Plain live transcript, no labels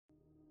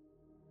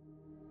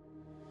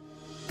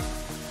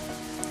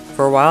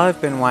For a while I've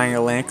been wanting a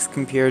Linux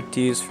computer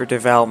to use for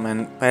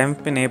development, but I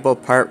haven't been able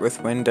to part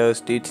with Windows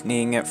due to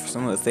needing it for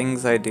some of the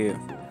things I do.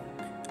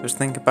 I was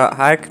thinking about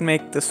how I could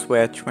make the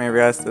switch when I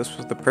realized this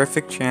was the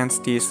perfect chance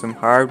to use some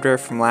hardware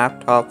from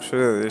laptops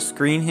where their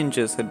screen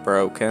hinges had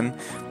broken,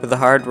 but the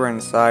hardware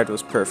inside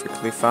was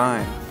perfectly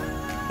fine.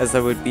 As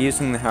I would be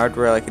using the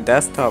hardware like a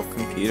desktop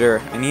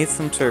computer, I needed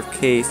some sort of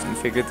case and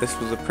figured this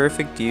was a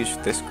perfect use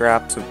with the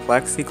scraps of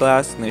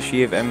Plexiglass and a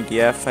sheet of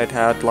MDF I'd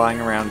had lying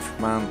around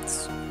for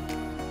months.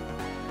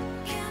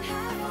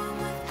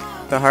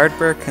 The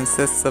hardware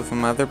consists of a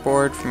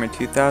motherboard from a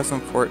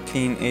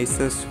 2014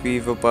 Asus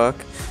VivoBook,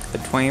 a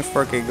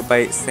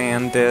 24GB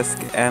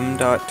SanDisk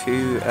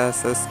M.2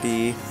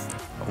 SSD,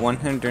 a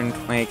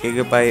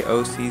 120GB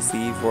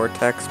OCZ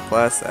Vortex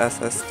Plus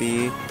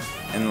SSD,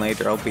 and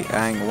later I'll be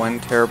adding a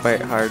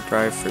 1TB hard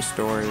drive for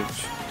storage.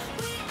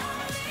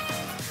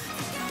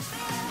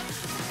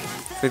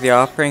 For the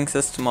operating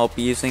system, I'll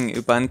be using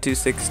Ubuntu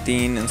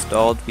 16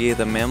 installed via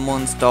the minimal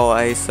install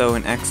ISO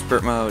in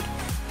expert mode.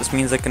 This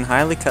means I can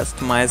highly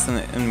customize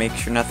it and make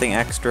sure nothing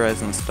extra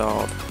is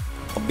installed.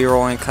 I'll be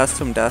rolling a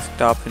custom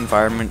desktop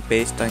environment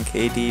based on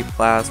KDE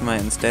Plasma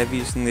instead of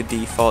using the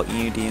default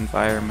Unity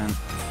environment.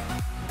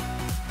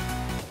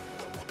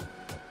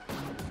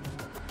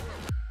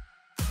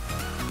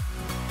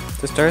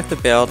 To start the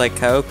build, I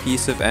cut a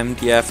piece of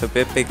MDF a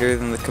bit bigger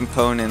than the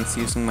components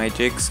using my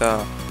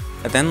jigsaw.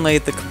 I then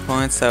laid the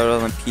components out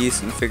on a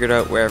piece and figured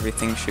out where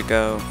everything should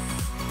go.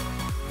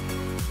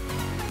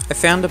 I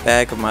found a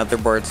bag of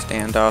motherboard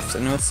standoffs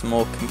and with some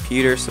old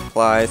computer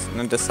supplies, and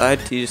I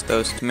decided to use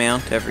those to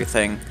mount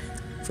everything.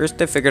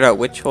 First I figured out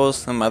which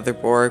holes in the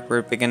motherboard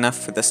were big enough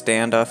for the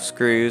standoff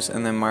screws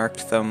and then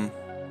marked them.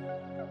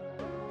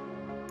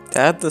 To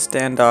add the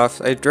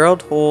standoffs, I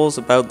drilled holes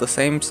about the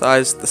same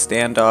size as the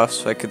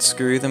standoffs so I could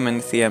screw them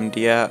into the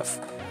MDF.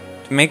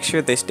 To make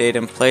sure they stayed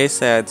in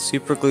place, I added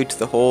superglue to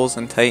the holes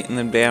and tightened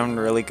them down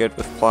really good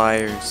with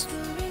pliers.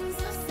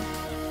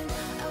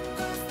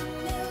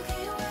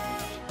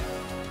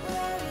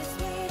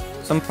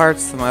 Some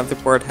parts of the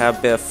motherboard had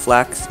a bit of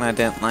flex and I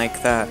didn't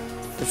like that.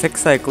 To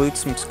fix that, I glued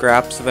some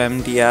scraps of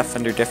MDF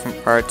under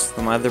different parts of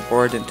the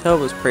motherboard until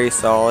it was pretty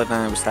solid and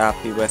I was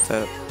happy with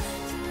it.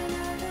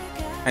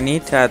 I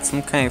need to add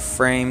some kind of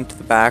frame to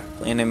the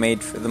backplane I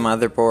made for the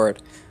motherboard,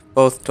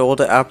 both to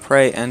hold it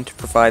upright and to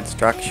provide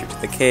structure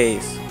to the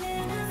case.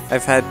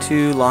 I've had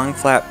two long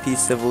flat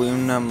pieces of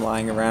aluminum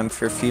lying around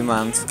for a few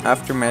months.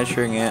 After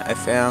measuring it, I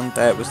found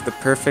that it was the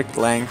perfect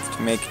length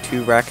to make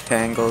two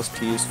rectangles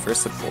to use for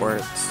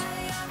supports.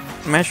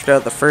 I measured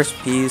out the first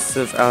piece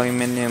of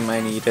aluminium I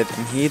needed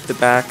and heated the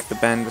back of the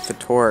bend with a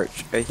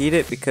torch. I heat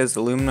it because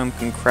aluminum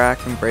can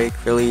crack and break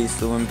really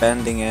easily when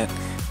bending it,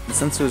 and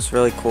since it was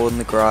really cold in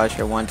the garage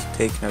I wanted to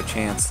take no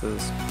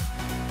chances.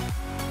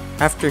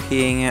 After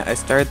heating it, I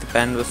started the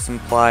bend with some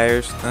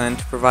pliers, and then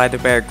to provide a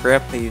better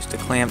grip I used a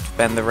clamp to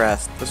bend the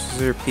rest. This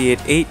was repeated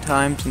 8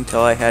 times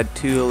until I had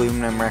 2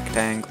 aluminum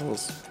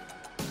rectangles.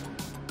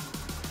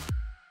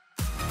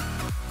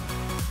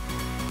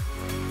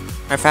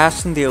 I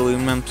fastened the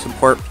aluminum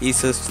support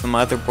pieces to the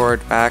motherboard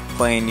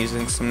backplane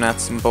using some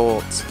nuts and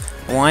bolts.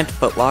 I wanted to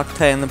put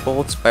Loctite in the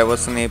bolts, but I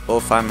wasn't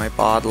able to find my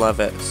bottle of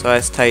it, so I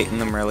just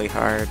tightened them really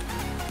hard.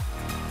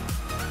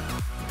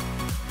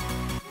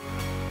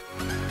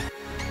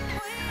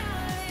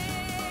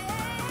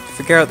 To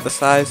figure out the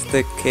size of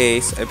the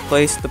case, I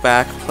placed the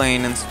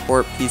backplane and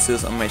support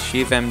pieces on my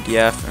sheet of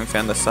MDF and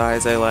found the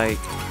size I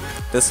liked.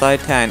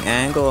 Decided to add an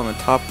angle on the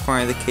top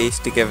corner of the case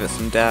to give it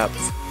some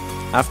depth.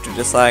 After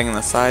deciding on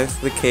the size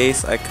of the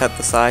case, I cut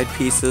the side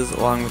pieces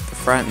along with the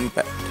front and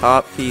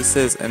top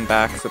pieces and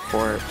back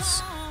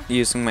supports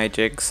using my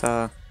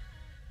jigsaw.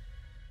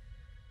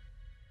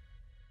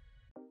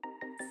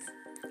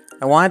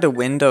 I wanted a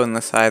window in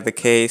the side of the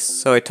case,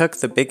 so I took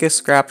the biggest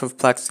scrap of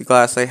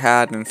plexiglass I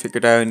had and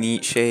figured out a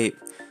neat shape.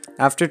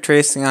 After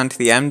tracing onto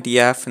the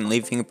MDF and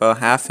leaving about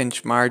a ½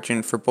 inch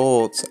margin for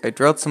bolts, I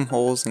drilled some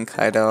holes and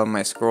cut out on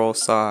my scroll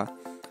saw.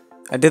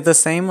 I did the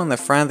same on the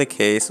front of the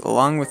case,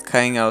 along with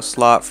cutting out a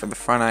slot for the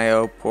front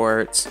I/O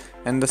ports,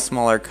 and a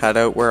smaller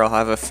cutout where I'll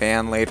have a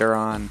fan later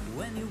on.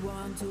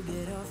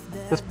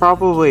 This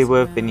probably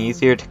would have been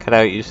easier to cut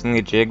out using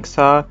the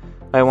jigsaw,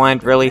 but I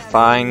wanted really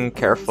fine,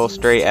 careful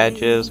straight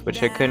edges,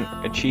 which I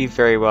couldn't achieve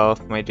very well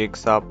with my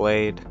jigsaw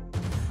blade.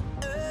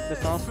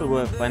 This also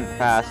would have went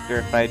faster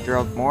if I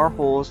drilled more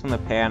holes in the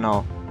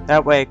panel.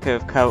 That way I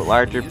could have cut out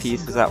larger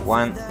pieces at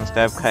once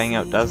instead of cutting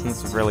out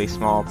dozens of really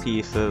small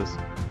pieces.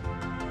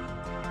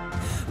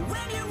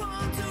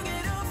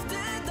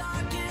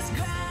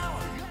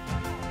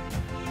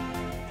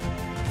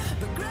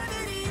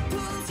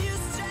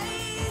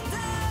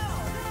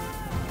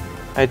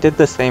 I did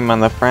the same on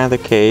the front of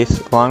the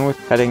case, along with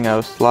cutting out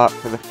a slot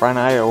for the front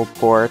I/O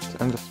ports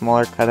and a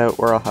smaller cutout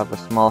where I'll have a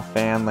small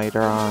fan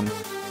later on.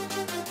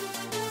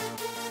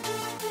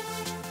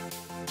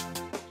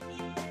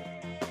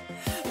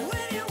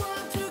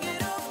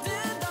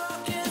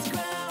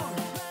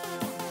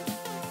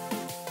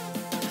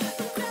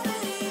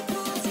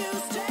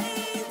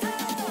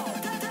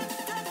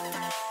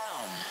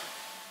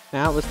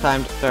 Now it was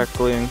time to start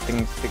gluing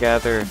things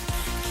together.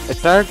 I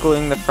started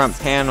gluing the front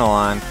panel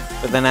on,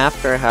 but then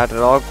after I had it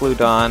all glued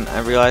on,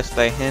 I realized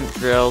I hadn't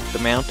drilled the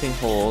mounting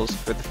holes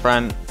for the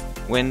front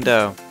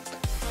window.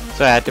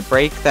 So I had to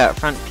break that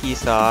front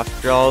piece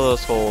off, drill all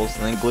those holes,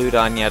 and then glue it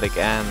on yet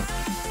again.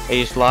 I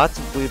used lots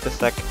of glue the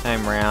second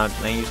time around,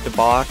 and I used a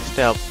box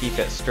to help keep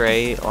it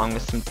straight, along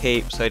with some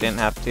tape so I didn't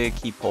have to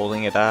keep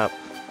holding it up.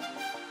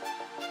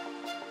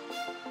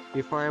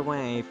 Before I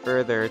went any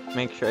further, to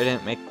make sure I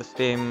didn't make the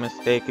same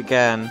mistake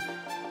again,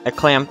 I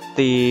clamped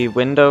the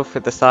window for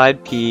the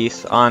side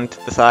piece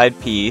onto the side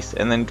piece,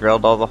 and then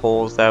drilled all the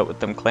holes out with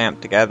them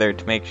clamped together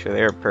to make sure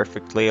they were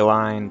perfectly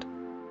aligned.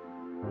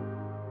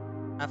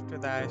 After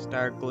that, I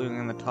started gluing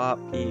on the top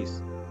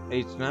piece. I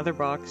used another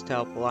box to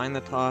help align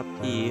the top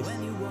piece,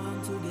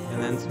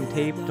 and then some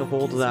tape to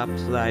hold it up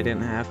so that I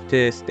didn't have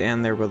to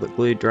stand there while the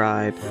glue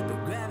dried.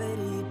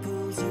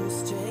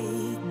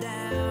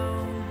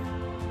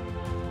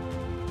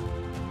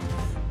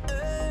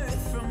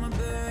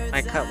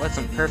 My cut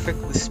wasn't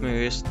perfectly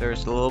smooth, so there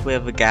was a little bit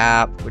of a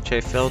gap, which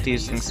I filled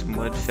using some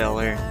wood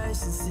filler.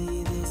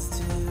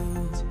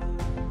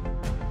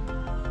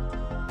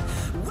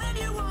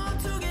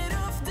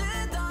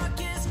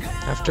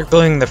 After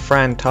gluing the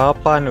front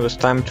top on, it was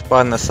time to put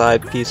on the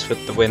side piece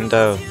with the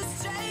window.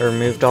 I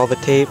removed all the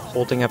tape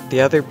holding up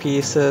the other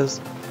pieces,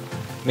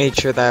 made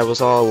sure that it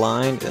was all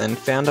aligned, and then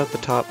found out the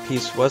top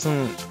piece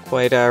wasn't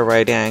quite at a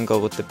right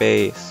angle with the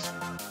base.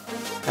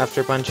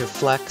 After a bunch of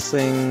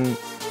flexing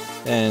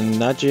and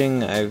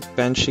nudging, I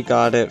eventually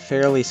got it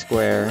fairly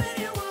square,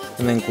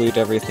 and then glued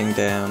everything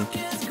down.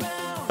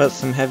 Put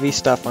some heavy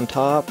stuff on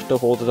top to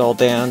hold it all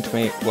down to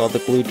make while the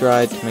glue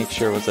dried to make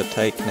sure it was a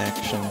tight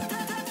connection.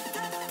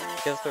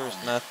 Because there was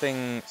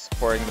nothing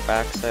supporting the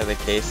backside of the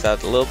case, I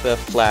had a little bit of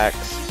flex.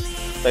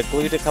 So I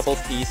glued a couple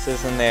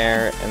pieces in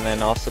there, and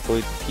then also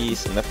glued the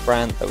piece in the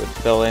front that would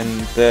fill in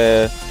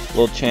the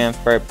little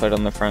chamfer I put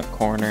on the front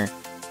corner.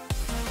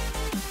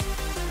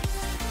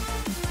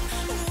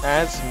 I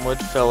had some wood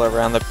fill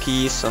around the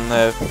piece on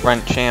the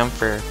front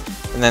chamfer,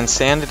 and then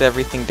sanded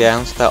everything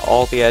down so that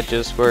all the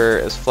edges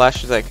were as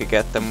flush as I could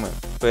get them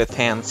with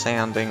hand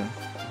sanding.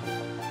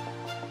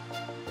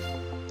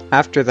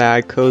 After that,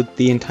 I coated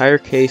the entire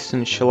case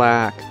in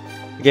shellac.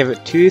 I gave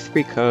it 2 to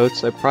 3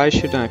 coats. I probably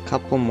should have done a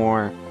couple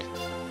more.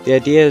 The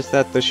idea is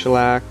that the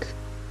shellac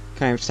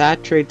kind of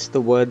saturates the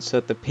wood so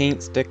that the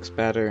paint sticks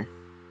better.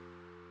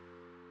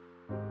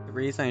 The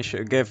reason I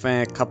should have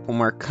given it a couple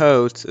more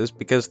coats is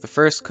because the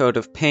first coat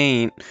of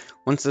paint,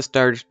 once it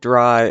started to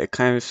dry, it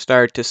kind of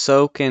started to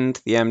soak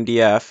into the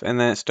MDF, and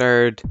then it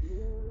started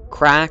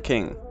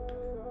cracking.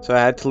 So I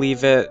had to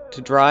leave it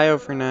to dry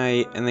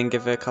overnight and then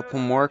give it a couple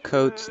more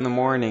coats in the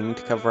morning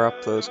to cover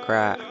up those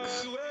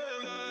cracks.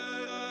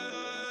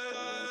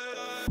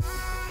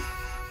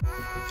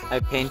 I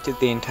painted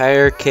the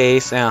entire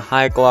case in a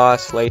high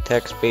gloss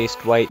latex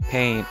based white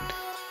paint.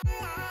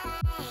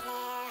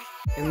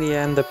 In the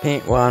end, the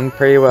paint went on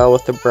pretty well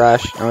with the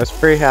brush, and I was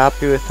pretty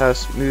happy with how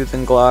smooth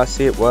and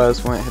glossy it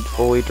was when it had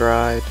fully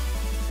dried.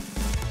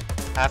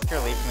 After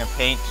leaving the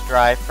paint to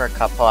dry for a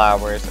couple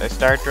hours, I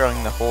started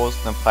drilling the holes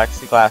in the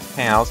plexiglass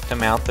panels to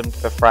mount them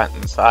to the front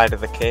and side of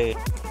the case.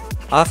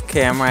 Off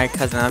camera, I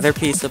cut another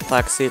piece of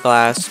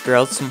plexiglass,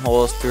 drilled some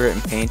holes through it,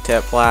 and painted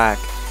it black.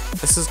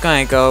 This is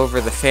going to go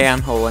over the fan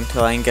hole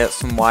until I can get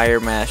some wire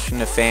mesh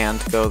and a fan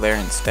to go there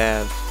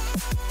instead.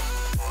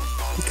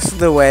 Because of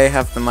the way I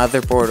have the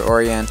motherboard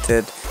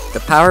oriented, the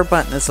power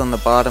button is on the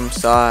bottom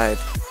side,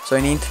 so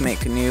I need to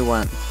make a new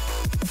one.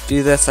 To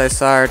do this, I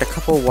soldered a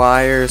couple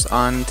wires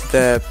onto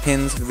the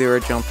pins of the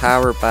original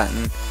power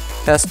button,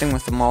 testing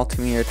with the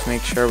multimeter to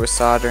make sure I was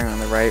soldering on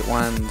the right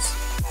ones.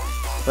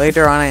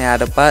 Later on, I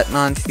added a button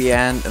onto the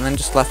end and then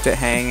just left it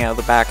hanging out of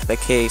the back of the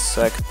case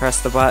so I could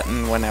press the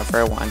button whenever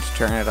I wanted to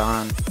turn it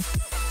on.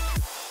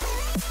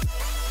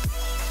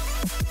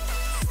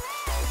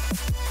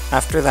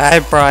 After that, I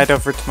brought it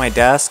over to my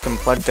desk and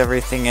plugged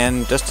everything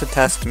in just to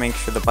test to make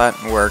sure the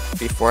button worked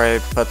before I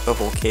put the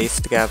whole case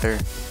together.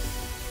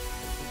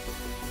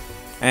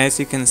 And as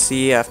you can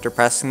see, after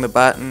pressing the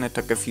button, it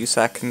took a few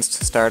seconds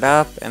to start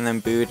up and then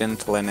boot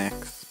into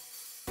Linux.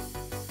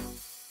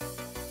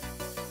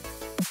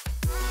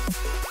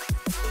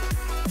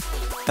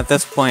 At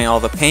this point,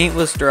 all the paint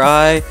was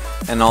dry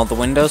and all the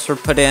windows were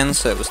put in,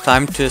 so it was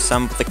time to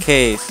assemble the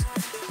case.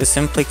 This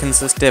simply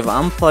consisted of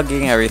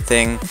unplugging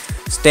everything,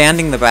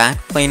 standing the back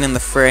plane in the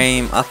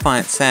frame up on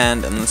its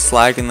end, and then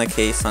sliding the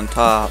case on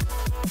top.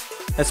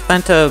 I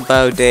spent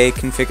about a day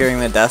configuring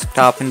the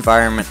desktop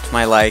environment to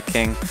my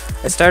liking.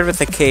 I started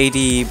with a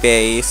KDE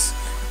base,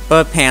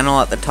 put a panel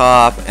at the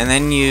top, and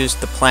then used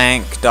the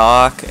Plank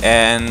dock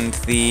and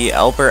the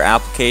Albert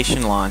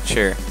application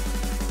launcher.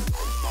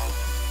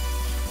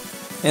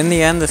 In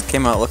the end, this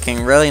came out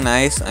looking really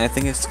nice, and I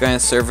think it's going to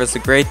serve as a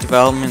great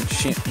development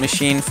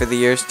machine for the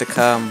years to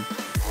come.